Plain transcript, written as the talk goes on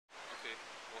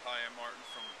I am Martin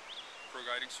from Pro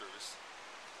Guiding Service,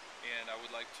 and I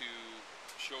would like to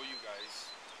show you guys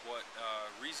what a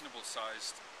reasonable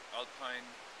sized Alpine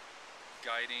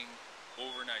guiding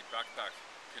overnight backpack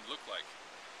can look like.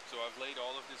 So I've laid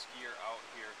all of this gear out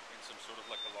here in some sort of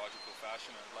like a logical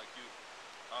fashion. I'd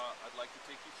like to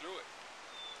take you through it,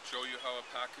 show you how a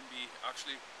pack can be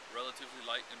actually relatively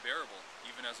light and bearable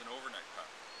even as an overnight pack.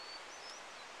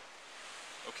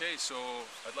 Okay, so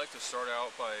I'd like to start out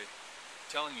by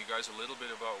telling you guys a little bit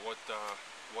about what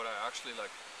I actually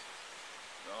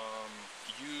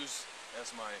use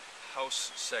as my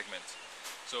house segment.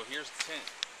 So here's the tent,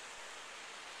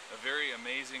 a very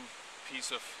amazing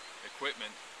piece of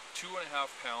equipment,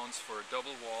 2.5 pounds for a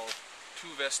double wall,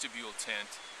 2 vestibule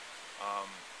tent.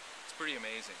 It's pretty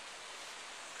amazing.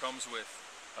 Comes with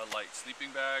a light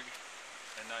sleeping bag,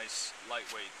 a nice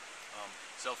lightweight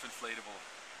self-inflatable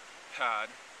pad,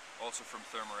 also from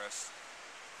Thermarest,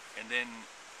 and then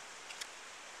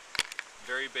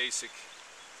very basic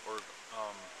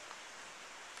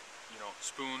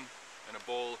spoon and a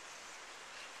bowl.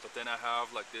 But then I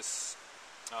have like this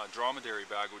dromedary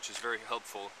bag, which is very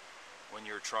helpful when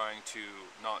you're trying to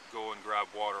not go and grab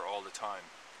water all the time.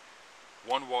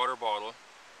 1 water bottle,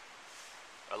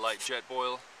 a light jet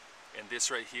boil, and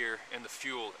this right here, and the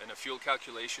fuel. And a fuel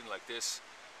calculation like this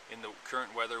in the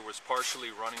current weather was partially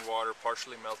running water,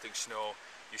 partially melting snow.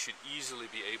 You should easily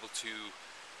be able to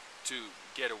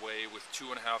get away with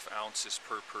 2.5 ounces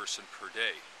per person per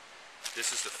day.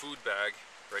 This is the food bag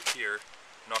right here.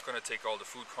 I'm not going to take all the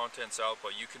food contents out,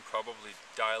 but you can probably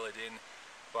dial it in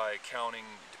by counting,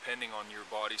 depending on your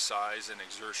body size and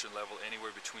exertion level,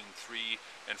 anywhere between 3,000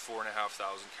 and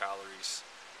 4,500 calories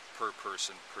per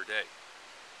person per day.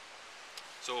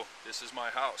 So this is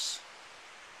my house.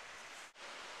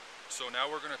 So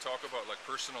now we're going to talk about like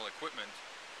personal equipment,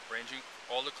 ranging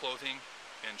all the clothing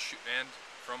and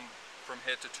from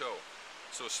head to toe.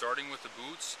 So starting with the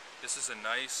boots, this is a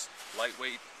nice,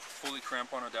 lightweight, fully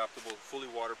crampon adaptable, fully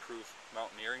waterproof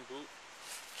mountaineering boot.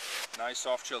 Nice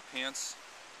soft gel pants,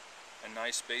 a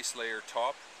nice base layer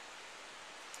top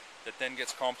that then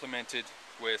gets complemented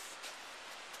with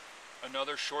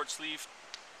another short sleeve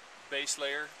base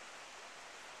layer,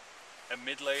 a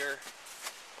mid layer,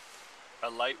 a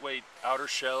lightweight outer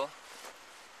shell,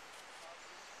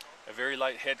 a very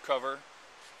light head cover,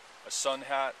 a sun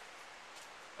hat,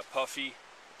 a puffy,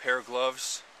 a pair of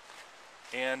gloves,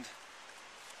 and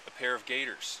a pair of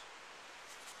gaiters.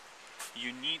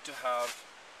 You need to have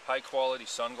high quality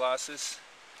sunglasses,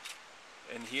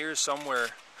 and here's somewhere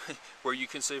where you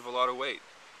can save a lot of weight.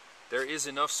 There is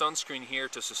enough sunscreen here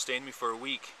to sustain me for a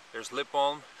week. There's lip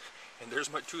balm, and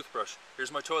there's my toothbrush.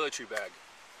 Here's my toiletry bag.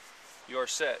 You are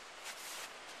set.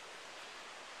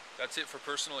 That's it for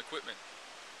personal equipment.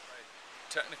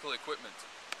 Technical equipment.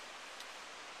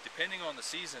 Depending on the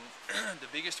season, the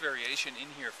biggest variation in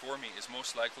here for me is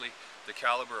most likely the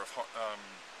caliber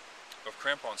of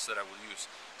crampons that I will use.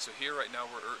 So here right now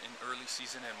we're in early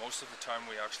season, and most of the time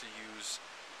we actually use,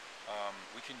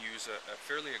 we can use a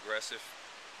fairly aggressive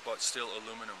but still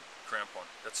aluminum crampon.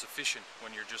 That's sufficient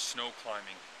when you're just snow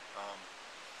climbing.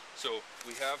 So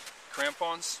we have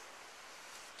crampons,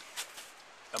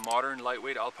 a modern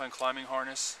lightweight Alpine climbing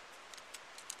harness,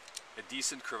 a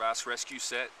decent crevasse rescue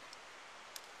set,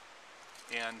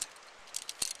 and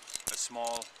a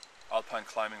small Alpine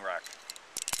climbing rack.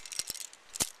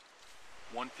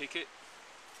 1 picket,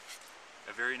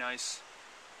 a very nice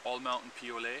all-mountain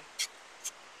piolet,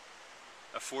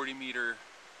 a 40-meter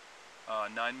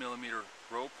 9mm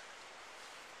rope,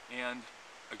 and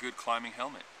a good climbing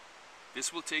helmet.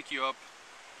 This will take you up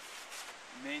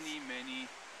many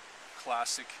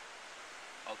classic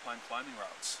Alpine climbing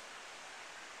routes.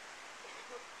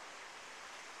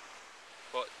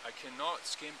 But I cannot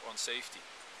skimp on safety.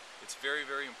 It's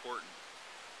very important.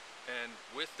 And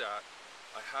with that,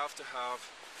 I have to have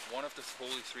one of the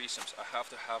holy threesomes. I have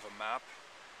to have a map,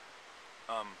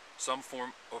 some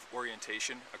form of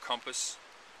orientation, a compass,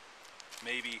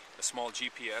 maybe a small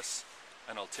GPS,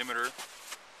 an altimeter,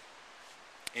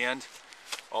 and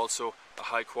also a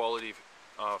high quality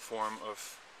form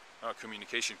of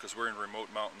communication, because we're in remote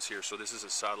mountains here. So this is a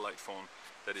satellite phone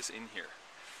that is in here.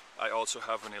 I also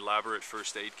have an elaborate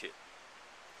first aid kit,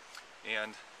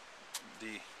 and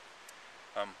the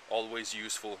always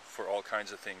useful for all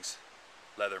kinds of things,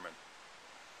 Leatherman.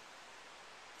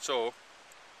 So,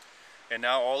 and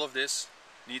now all of this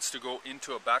needs to go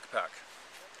into a backpack.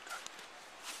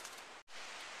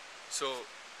 So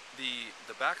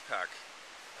the backpack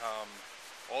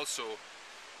also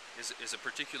is a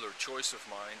particular choice of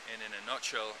mine, and in a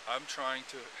nutshell, I'm trying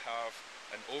to have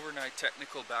an overnight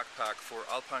technical backpack for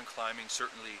alpine climbing,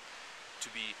 certainly to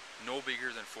be no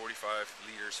bigger than 45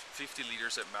 liters, 50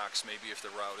 liters at max, maybe if the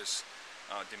route is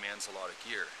demands a lot of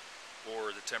gear,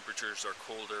 or the temperatures are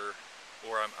colder,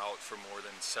 or I'm out for more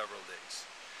than several days.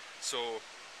 So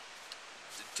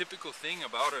the typical thing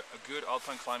about a good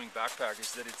alpine climbing backpack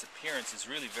is that its appearance is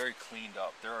really very cleaned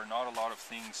up. There are not a lot of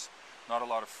things, not a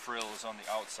lot of frills on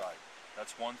the outside.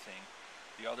 That's one thing.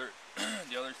 The other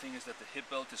thing is that the hip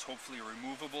belt is hopefully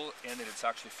removable and that it's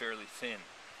actually fairly thin,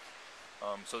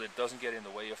 so that it doesn't get in the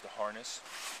way of the harness.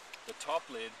 The top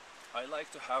lid I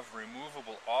like to have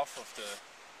removable off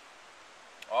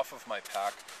of my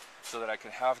pack, so that I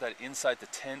can have that inside the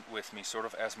tent with me, sort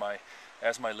of as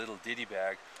my little ditty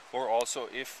bag. Or also,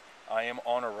 if I am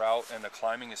on a route and the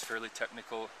climbing is fairly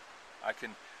technical, I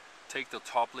can take the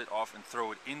top lid off and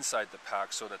throw it inside the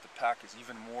pack, so that the pack is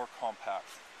even more compact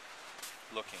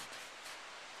looking.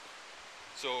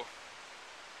 So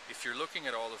if you're looking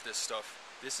at all of this stuff,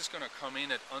 this is going to come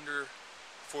in at under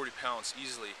 40 pounds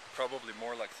easily, probably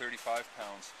more like 35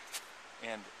 pounds.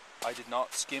 And I did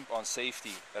not skimp on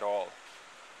safety at all.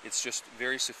 It's just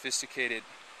very sophisticated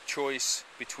choice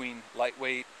between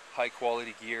lightweight, high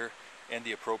quality gear and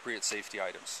the appropriate safety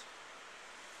items.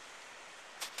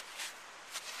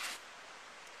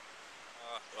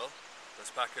 Well,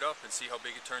 let's pack it up and see how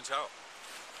big it turns out.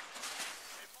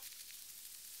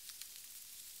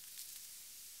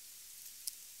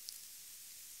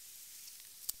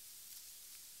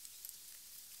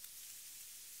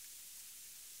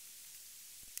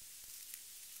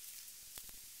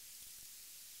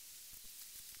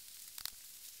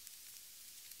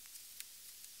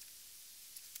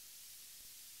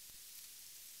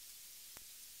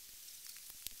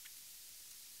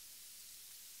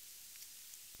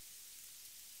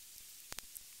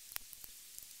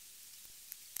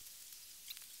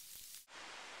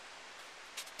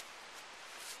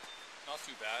 Not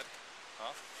too bad,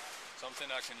 huh? Something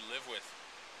I can live with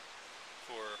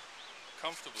for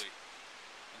comfortably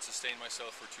and sustain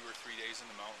myself for 2 or 3 days in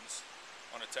the mountains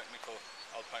on a technical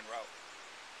alpine route.